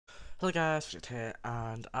Hello guys, Richard here,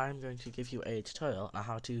 and I'm going to give you a tutorial on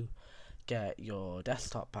how to get your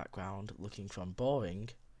desktop background looking from boring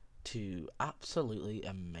to absolutely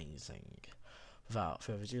amazing. Without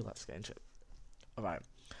further ado, let's get into it. Alright,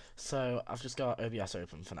 so I've just got OBS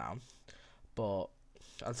open for now, but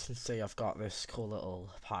as you can see I've got this cool little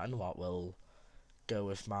pattern what will go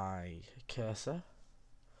with my cursor,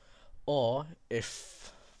 or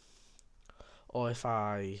if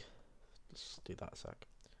I just do that a sec.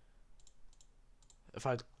 If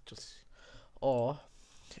I just, or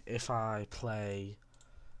if I play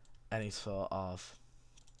any sort of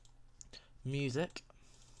music,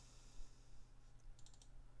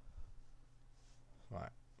 right,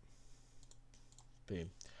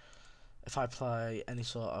 boom. If I play any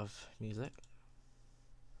sort of music,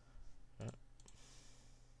 right,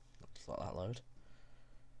 let's let that load.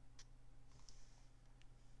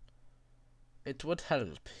 It would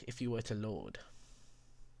help if you were to load.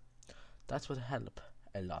 That would help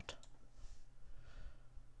a lot.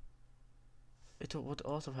 It would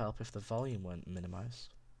also help if the volume weren't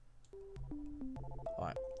minimized.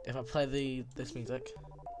 Alright, if I play this music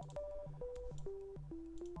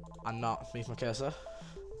and not move my cursor,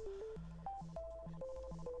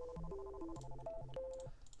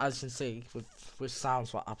 as you can see with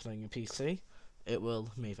sounds what happening in your PC, it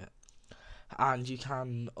will move it. And you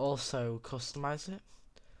can also customize it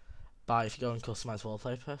by, if you go and customize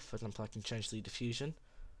wallpaper, for example, I can change the diffusion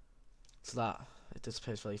so that it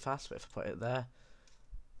disappears really fast, but if I put it there,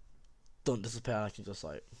 don't disappear. I can just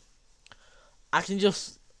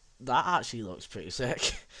that actually looks pretty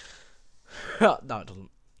sick. No, it doesn't.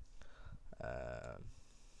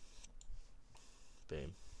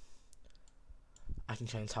 Boom. I can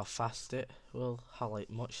change how fast it will, how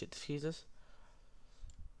much it diffuses.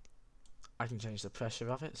 I can change the pressure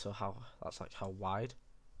of it, so how wide.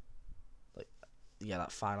 Yeah,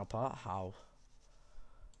 that final part, how.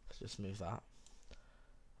 Let's just move that.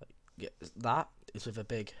 Yeah, that is with a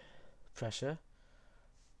big pressure,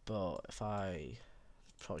 but if I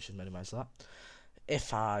probably should minimize that.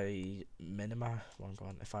 If I minimize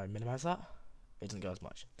that, it doesn't go as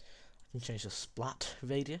much. I can change the splat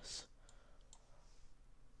radius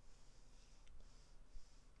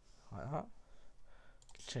like that.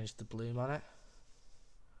 Change the bloom on it.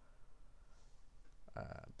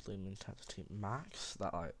 Bloom intensity max.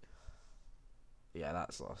 Yeah,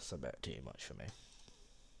 that's a bit too much for me.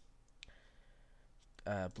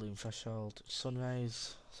 Bloom threshold, sun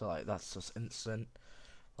rays. So that's just instant.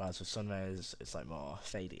 Whereas with sun rays, it's more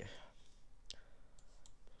fadey.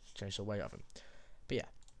 Change the weight of them. But yeah,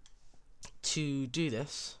 to do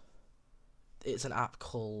this, it's an app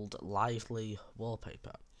called Lively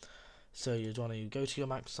Wallpaper. So you'd want to go to your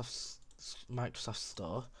Microsoft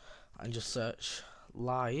Store and just search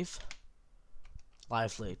Lively.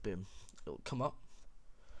 Boom, it'll come up.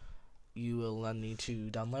 You will then need to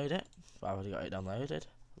download it. I've already got it downloaded.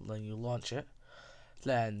 Then you launch it.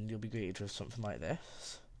 Then you'll be greeted with something like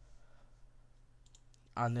this.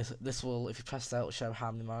 And this will, if you press that, it will show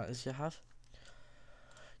how many monitors you have.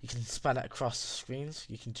 You can span it across screens.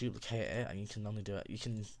 You can duplicate it, and you can only do it. You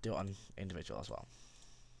can do it on individual as well.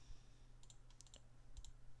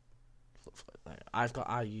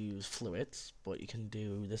 I use fluids, but you can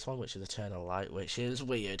do this one, which is eternal light, which is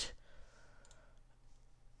weird.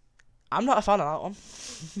 I'm not a fan of that one.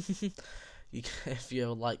 If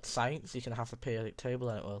you like science, you can have a periodic table,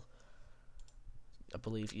 and it will. I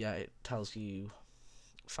believe, yeah, it tells you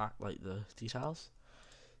the details.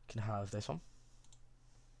 You can have this one.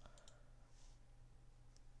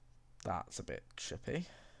 That's a bit trippy.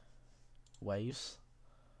 Waves.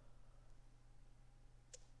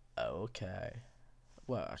 Okay.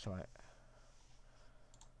 Well, I can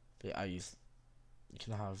but you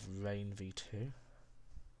can have rain v2.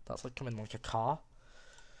 That's coming like a car.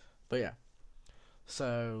 But yeah.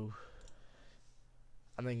 So,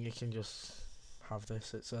 and then you can just have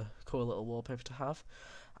this. It's a cool little wallpaper to have.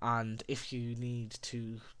 And if you need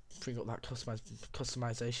to bring up that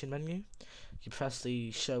customization menu, you press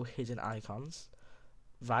the show hidden icons,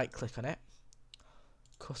 right click on it,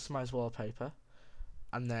 customize wallpaper,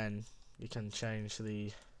 and then you can change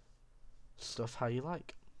the stuff how you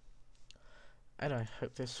like. Anyway,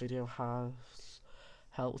 hope this video has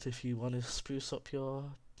helped if you want to spruce up your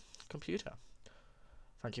computer.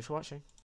 Thank you for watching.